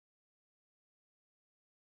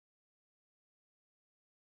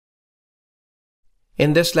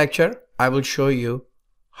In this lecture, I will show you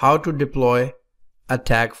how to deploy a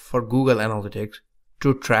tag for Google Analytics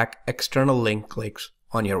to track external link clicks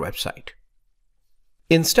on your website.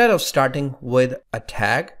 Instead of starting with a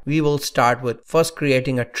tag, we will start with first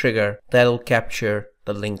creating a trigger that will capture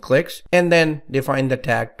the link clicks and then define the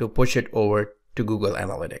tag to push it over to Google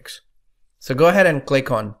Analytics. So go ahead and click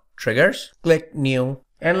on Triggers, click New,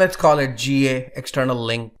 and let's call it GA External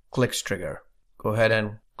Link Clicks Trigger. Go ahead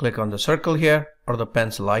and click on the circle here or the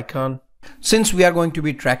pencil icon. Since we are going to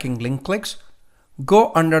be tracking link clicks,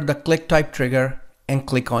 go under the click type trigger and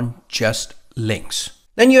click on Just Links.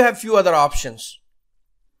 Then you have few other options.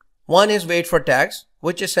 One is wait for tags,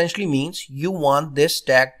 which essentially means you want this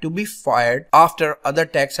tag to be fired after other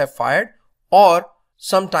tags have fired or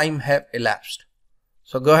some time have elapsed.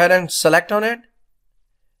 So go ahead and select on it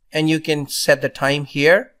and you can set the time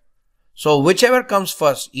here. So whichever comes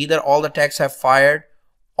first, either all the tags have fired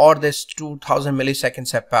or this 2000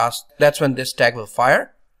 milliseconds have passed, that's when this tag will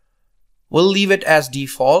fire. We'll leave it as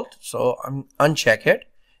default, so uncheck it.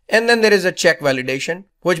 And then there is a check validation,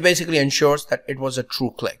 which basically ensures that it was a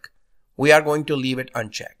true click. We are going to leave it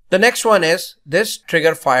unchecked. The next one is this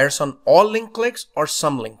trigger fires on all link clicks or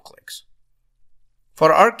some link clicks.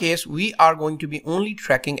 For our case, we are going to be only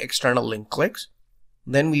tracking external link clicks.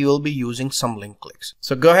 Then we will be using some link clicks.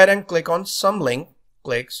 So go ahead and click on some link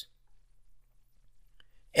clicks.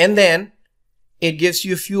 And then it gives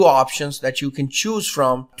you a few options that you can choose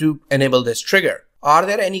from to enable this trigger. Are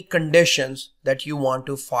there any conditions that you want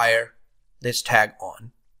to fire this tag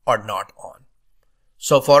on or not on?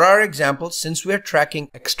 So for our example, since we're tracking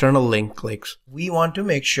external link clicks, we want to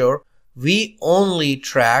make sure we only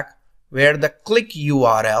track where the click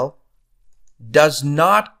URL does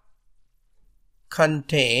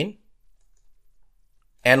contain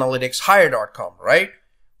analyticshire.com, right?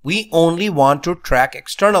 We only want to track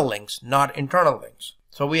external links, not internal links.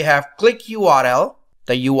 So we have click URL,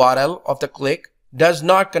 the URL of the click does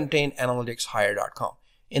not contain analyticshire.com.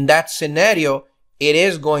 In that scenario, it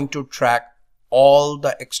is going to track all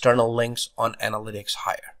the external links on Analytics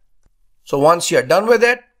Hire. So once you're done with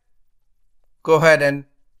it, go ahead and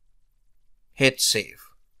hit save.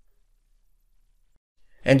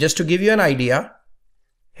 And just to give you an idea,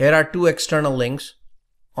 here are two external links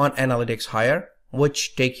on Analytics Hire,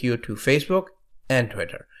 which take you to Facebook and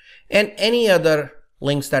Twitter. And any other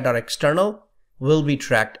links that are external will be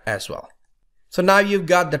tracked as well. So now you've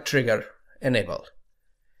got the trigger enabled.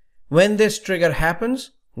 When this trigger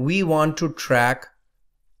happens, we want to track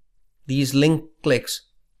these link clicks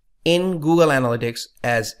in Google Analytics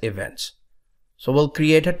as events. So we'll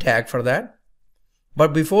create a tag for that.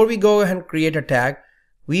 But before we go ahead and create a tag,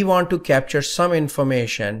 we want to capture some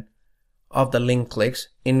information of the link clicks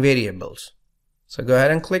in variables. So go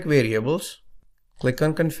ahead and click variables, click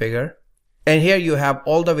on configure, and here you have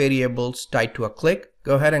all the variables tied to a click.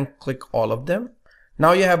 Go ahead and click all of them.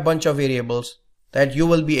 Now you have a bunch of variables that you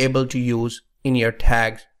will be able to use in your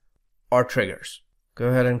tags or triggers. Go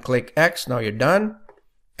ahead and click X. Now you're done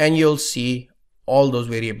and you'll see all those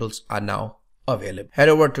variables are now available. Head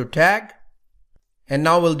over to tag and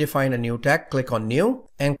now we'll define a new tag. Click on new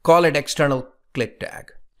and call it external click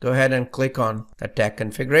tag. Go ahead and click on the tag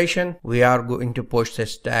configuration. We are going to push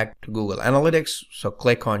this tag to Google Analytics. So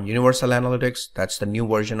click on Universal Analytics. That's the new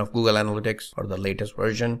version of Google Analytics or the latest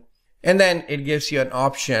version. And then it gives you an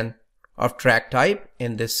option of track type.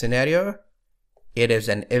 In this scenario, it is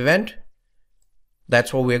an event.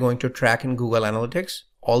 That's what we're going to track in Google Analytics.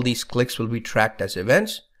 All these clicks will be tracked as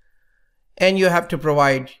events. And you have to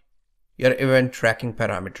provide your event tracking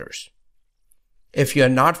parameters. If you're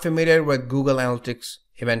not familiar with Google Analytics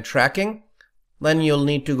event tracking, then you'll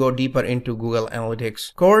need to go deeper into Google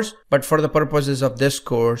Analytics course. But for the purposes of this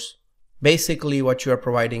course, basically what you are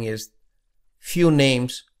providing is few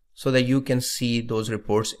names so that you can see those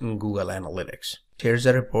reports in Google Analytics. Here's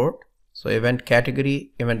the report. So event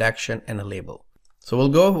category, event action, and a label. So we'll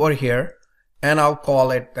go over here and I'll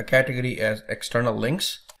call it the category as external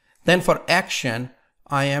links. Then for action,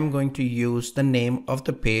 I am going to use the name of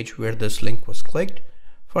the page where this link was clicked.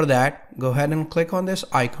 For that, go ahead and click on this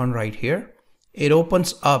icon right here. It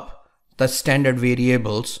opens up the standard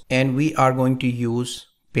variables and we are going to use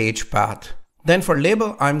page path. Then for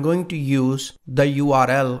label, I'm going to use the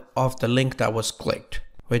URL of the link that was clicked,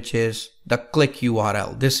 which is the click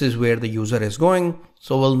URL. This is where the user is going.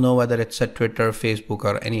 So we'll know whether it's a Twitter, Facebook,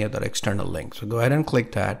 or any other external link. So go ahead and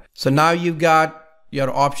click that. So now you've got your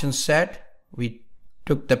options set. We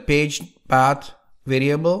took the page path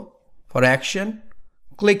variable for action,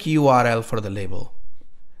 click URL for the label.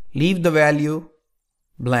 Leave the value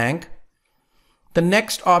blank. The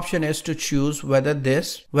next option is to choose whether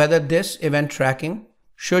this event tracking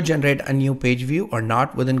should generate a new page view or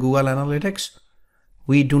not within Google Analytics.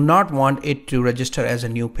 We do not want it to register as a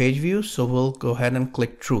new page view, so we'll go ahead and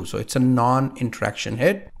click true. So it's a non-interaction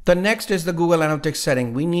hit. The next is the Google Analytics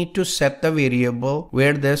setting. We need to set the variable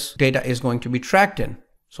where this data is going to be tracked in.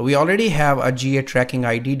 So we already have a GA tracking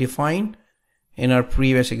ID defined. In our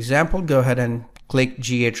previous example, go ahead and click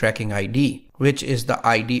GA tracking ID, which is the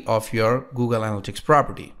ID of your Google Analytics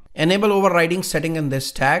property. Enable overriding setting in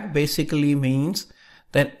this tag basically means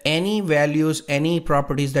that any values, any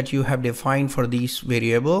properties that you have defined for these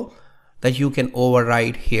variable that you can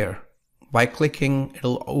override here. By clicking,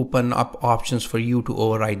 it'll open up options for you to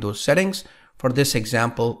override those settings. For this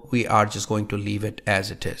example, we are just going to leave it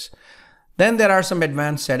as it is. Then there are some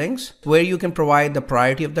advanced settings where you can provide the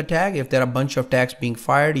priority of the tag. If there are a bunch of tags being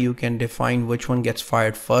fired, you can define which one gets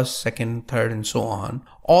fired first, second, third, and so on.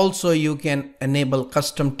 Also, you can enable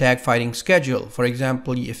custom tag firing schedule. For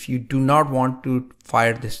example, if you do not want to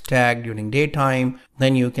fire this tag during daytime,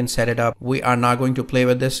 then you can set it up. We are not going to play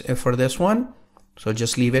with this for this one. So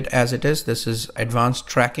just leave it as it is. This is advanced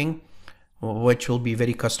tracking, which will be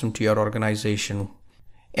very custom to your organization.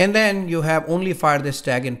 And then you have only fire this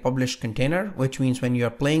tag in published container, which means when you're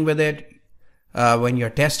playing with it, when you're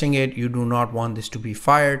testing it, you do not want this to be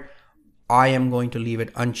fired. I am going to leave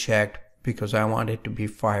it unchecked because I want it to be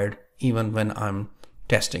fired even when I'm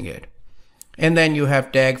testing it. And then you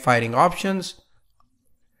have tag firing options.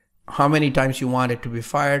 How many times you want it to be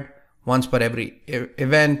fired? Once per every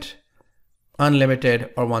event,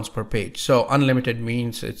 unlimited, or once per page. So unlimited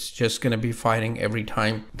means it's just going to be firing every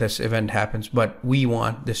time this event happens, but we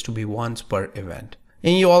want this to be once per event.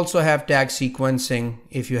 And you also have tag sequencing.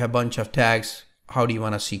 If you have a bunch of tags, how do you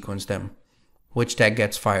want to sequence them? Which tag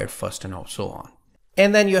gets fired first and so on.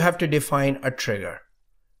 And then you have to define a trigger.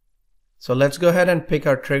 So let's go ahead and pick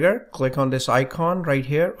our trigger. Click on this icon right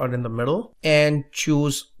here or in the middle and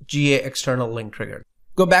choose GA external link trigger.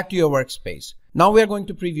 Go back to your workspace. Now we are going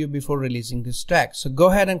to preview before releasing this tag. So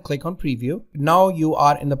go ahead and click on preview. Now you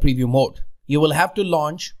are in the preview mode. You will have to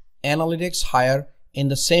launch Analytics Hire in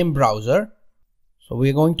the same browser. So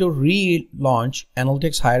we're going to relaunch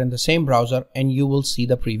Analytics Hire in the same browser and you will see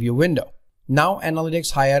the preview window. Now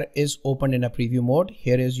Analytics Hire is opened in a preview mode.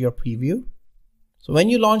 Here is your preview. So when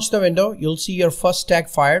you launch the window, you'll see your first tag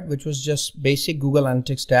fired, which was just basic Google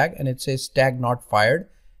Analytics tag, and it says tag not fired,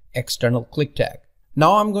 external click tag.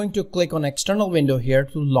 Now I'm going to click on external window here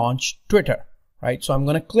to launch Twitter, right? So I'm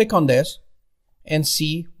going to click on this and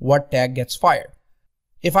see what tag gets fired.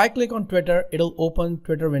 If I click on Twitter, it'll open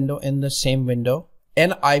Twitter window in the same window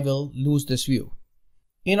and I will lose this view.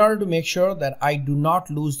 In order to make sure that I do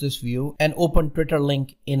not lose this view and open Twitter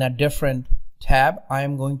link in a different tab, I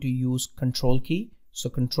am going to use Control key. So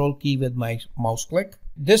Control key with my mouse click.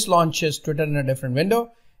 This launches Twitter in a different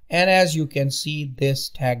window. And as you can see, this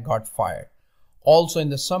tag got fired. Also in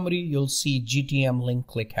the summary, you'll see GTM link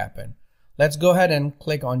click happen. Let's go ahead and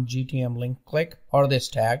click on GTM link click or this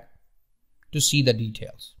tag to see the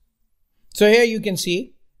details. So here you can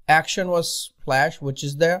see action was flash, which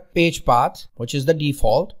is the page path, which is the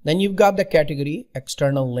default. Then you've got the category,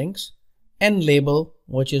 external links, and label,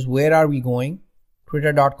 which is where are we going?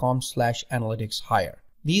 Twitter.com/analytics hire.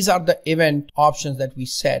 These are the event options that we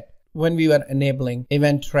set when we were enabling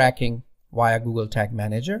event tracking via Google Tag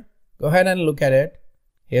Manager. Go ahead and look at it.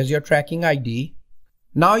 Here's your tracking ID.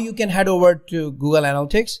 Now you can head over to Google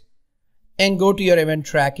Analytics and go to your event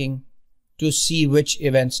tracking to see which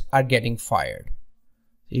events are getting fired.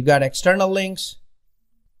 You got external links,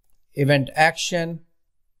 event action,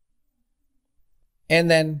 and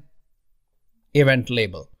then event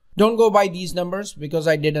label. Don't go by these numbers because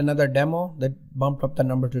I did another demo that bumped up the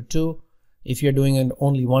number to 2. If you're doing it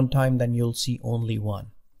only one time, then you'll see only 1.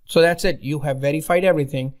 So that's it. You have verified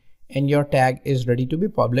everything and your tag is ready to be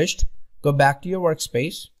published. Go back to your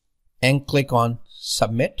workspace and click on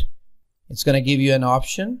submit. It's going to give you an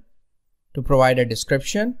option to provide a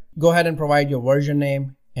description. Go ahead and provide your version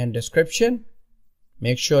name and description.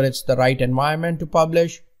 Make sure it's the right environment to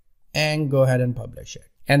publish and go ahead and publish it.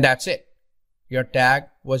 And that's it. Your tag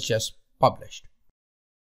was just published.